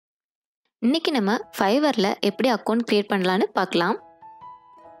இன்னைக்கு நம்ம ஃபைவர்ல எப்படி அக்கௌண்ட் கிரியேட் பண்ணலான்னு பார்க்கலாம்.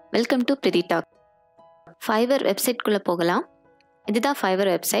 Welcome to Priti talk. Fiverr வெப்சைட்குள்ளே போகலாம். இதுதான் ஃபைவர்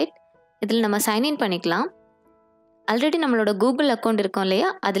வெப்சைட். இதில் நம்ம சைன்இன் பண்ணிக்கலாம். ஆல்ரெடி நம்மளோட கூகுள் அக்கௌண்ட் இருக்கும் இல்லையா,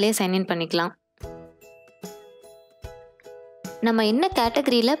 அதிலே சைன்இன் பண்ணிக்கலாம். நம்ம என்ன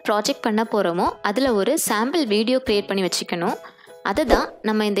கேட்டகரியில் ப்ராஜெக்ட் பண்ண போகிறோமோ அதில் ஒரு சாம்பிள் வீடியோ கிரியேட் பண்ணி வச்சுக்கணும். அதை தான்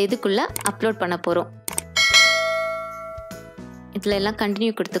நம்ம இந்த இதுக்குள்ளே அப்லோட் பண்ண போகிறோம். இதில் எல்லாம்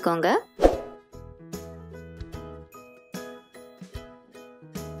கண்டினியூ கொடுத்துக்கோங்க.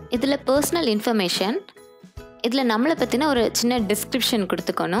 இதில் பர்சனல் இன்ஃபர்மேஷன், இதில் நம்மளை பற்றின ஒரு சின்ன டிஸ்கிரிப்ஷன்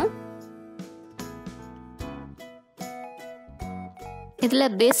கொடுத்துக்கணும்.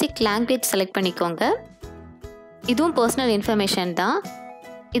 இதில் பேசிக் லாங்குவேஜ் செலக்ட் பண்ணிக்கோங்க. இதுவும் பர்சனல் இன்ஃபர்மேஷன் தான்.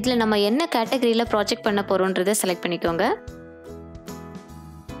 இதில் நம்ம என்ன கேட்டகரியில் ப்ராஜெக்ட் பண்ண போகிறோன்றதை செலக்ட் பண்ணிக்கோங்க.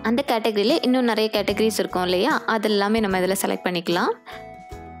 அந்த கேட்டகரியில் இன்னும் நிறைய கேட்டகரிஸ் இருக்கும் இல்லையா, அது எல்லாமே நம்ம இதில் செலக்ட் பண்ணிக்கலாம்.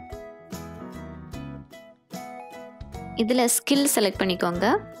 இதில் ஸ்கில் செலக்ட் பண்ணிக்கோங்க.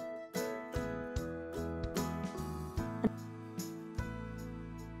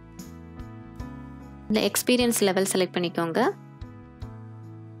 இதில் எக்ஸ்பீரியன்ஸ் லெவல் செலக்ட் பண்ணிக்கோங்க.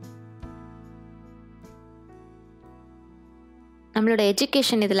 நம்மளோட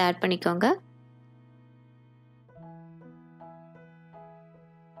எஜுகேஷன் இதில் ஆட் பண்ணிக்கோங்க.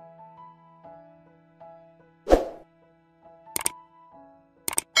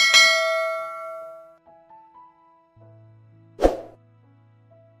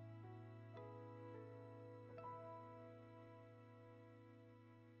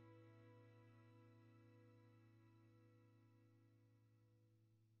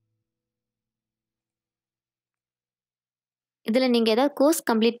 இதில் நீங்கள் ஏதாவது கோர்ஸ்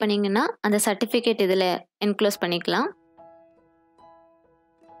கம்ப்ளீட் பண்ணிங்கன்னா அந்த சர்டிஃபிகேட் இதில் என்க்ளோஸ் பண்ணிக்கலாம்.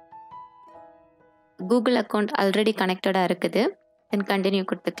 கூகுள் அக்கௌண்ட் ஆல்ரெடி கனெக்டடாக இருக்குது. தென் கண்டினியூ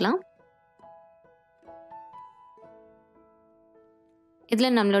கொடுத்துக்கலாம்.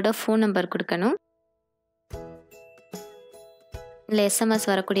 இதில் நம்மளோட ஃபோன் நம்பர் கொடுக்கணும். இல்லை எஸ்எம்எஸ்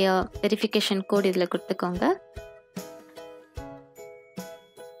வரக்கூடிய வெரிஃபிகேஷன் கோட் இதில் கொடுத்துக்கோங்க.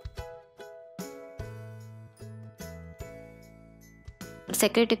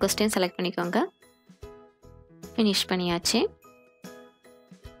 செக்யூரிட்டி கொஸ்டின் செலக்ட் பண்ணிக்கோங்க. ஃபினிஷ் பண்ணியாச்சு.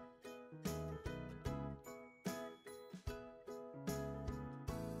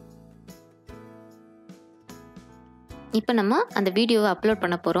 இப்போ நம்ம அந்த வீடியோவை அப்லோட்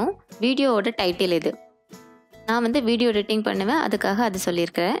பண்ண போகிறோம். வீடியோவோட டைட்டில் இது. நான் வீடியோ எடிட்டிங் பண்ணுவேன், அதுக்காக அது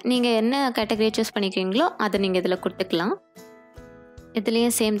சொல்லியிருக்கிறேன். நீங்கள் என்ன கேட்டகரியை சூஸ் பண்ணிக்கிறீங்களோ அதை நீங்கள் இதில் கொடுத்துக்கலாம்.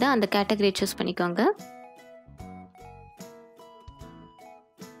 இதுலேயும் சேம் தான், அந்த கேட்டகரியை சூஸ் பண்ணிக்கோங்க.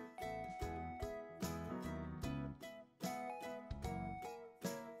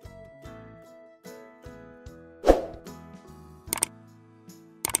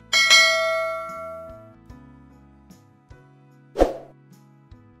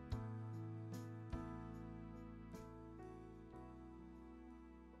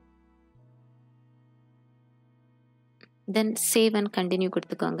 தென் சேவ் அண்ட் கண்டினியூ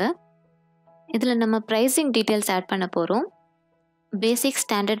கொடுத்துக்கோங்க. இதில் நம்ம ப்ரைஸிங் டீட்டெயில்ஸ் ஆட் பண்ண போகிறோம். பேசிக்,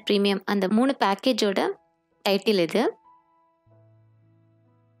 ஸ்டாண்டர்ட், ப்ரீமியம் அந்த 3 பேக்கேஜோட டைட்டில் இது.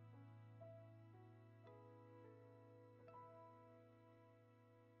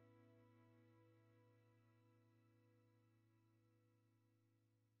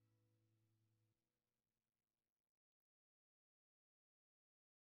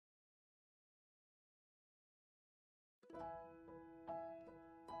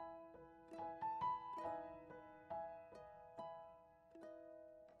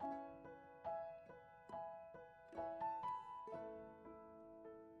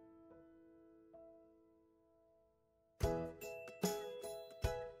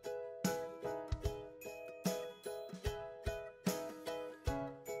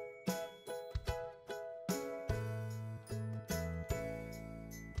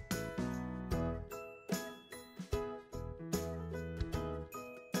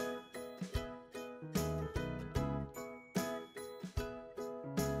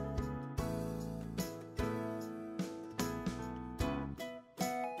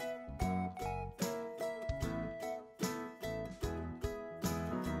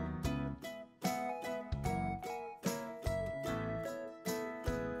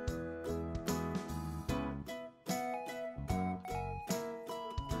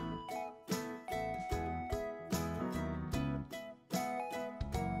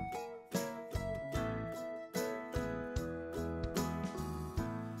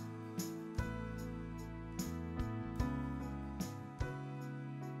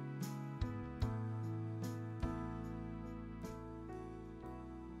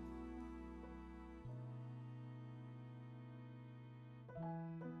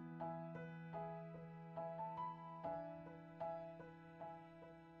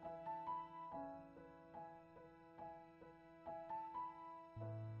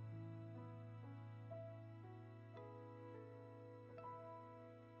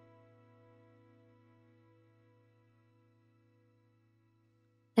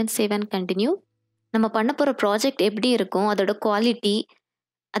 தென் சேவ் அண்ட் கண்டினியூ. நம்ம பண்ண போகிற ப்ராஜெக்ட் எப்படி இருக்கும், அதோட குவாலிட்டி,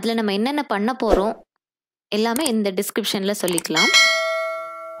 அதில் நம்ம என்னென்ன பண்ண போகிறோம் எல்லாமே இந்த டிஸ்கிரிப்ஷனில் சொல்லிக்கலாம்.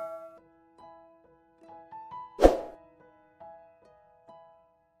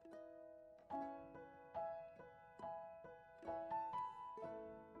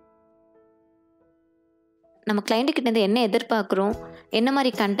 நம்ம கிளைண்ட்டுக்கிட்டேருந்து என்ன எதிர்பார்க்குறோம், என்ன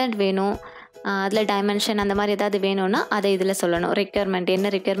மாதிரி கண்டென்ட் வேணும், அதில் டைமென்ஷன் அந்த மாதிரி ஏதாவது வேணும்னா அதை இதில் சொல்லணும். ரெக்யர்மெண்ட் என்ன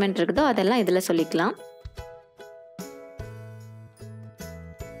ரெக்யர்மெண்ட் இருக்குதோ அதெல்லாம் இதில் சொல்லிக்கலாம்.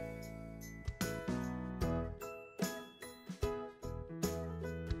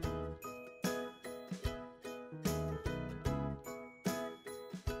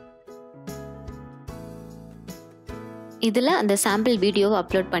 இதில் அந்த சாம்பிள் வீடியோவை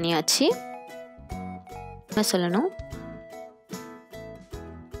அப்லோட் பண்ணியாச்சு. சொல்லணும்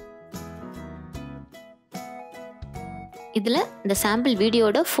இதில் இந்த சாம்பிள்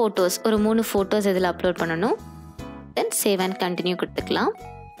வீடியோட ஃபோட்டோஸ் ஒரு 3 ஃபோட்டோஸ் இதில் அப்லோட் பண்ணணும். தென் சேவ் அண்ட் கண்டினியூ கொடுத்துக்கலாம்.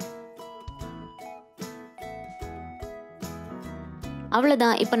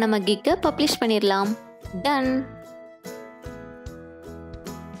 அவ்வளோதான். இப்போ நம்ம கிக்கை பப்ளிஷ் பண்ணிடலாம். டன்.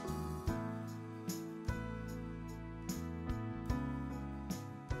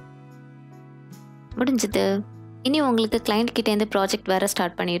 முடிஞ்சது. இனி உங்களுக்கு கிளைண்ட் கிட்டேருந்து ப்ராஜெக்ட் வேறு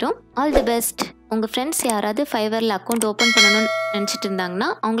ஸ்டார்ட் பண்ணிடும். All the best. உங்கள் ஃப்ரெண்ட்ஸ் யாராவது ஃபைவரில் அக்கௌண்ட் ஓப்பன் பண்ணணும்னு நினச்சிட்டு இருந்தாங்கன்னா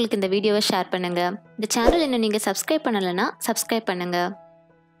அவங்களுக்கு இந்த வீடியோவை ஷேர் பண்ணுங்கள். இந்த சேனல் இன்னும் நீங்கள் சப்ஸ்கிரைப் பண்ணலைன்னா சப்ஸ்கிரைப் பண்ணுங்கள்.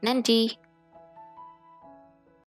 நன்றி.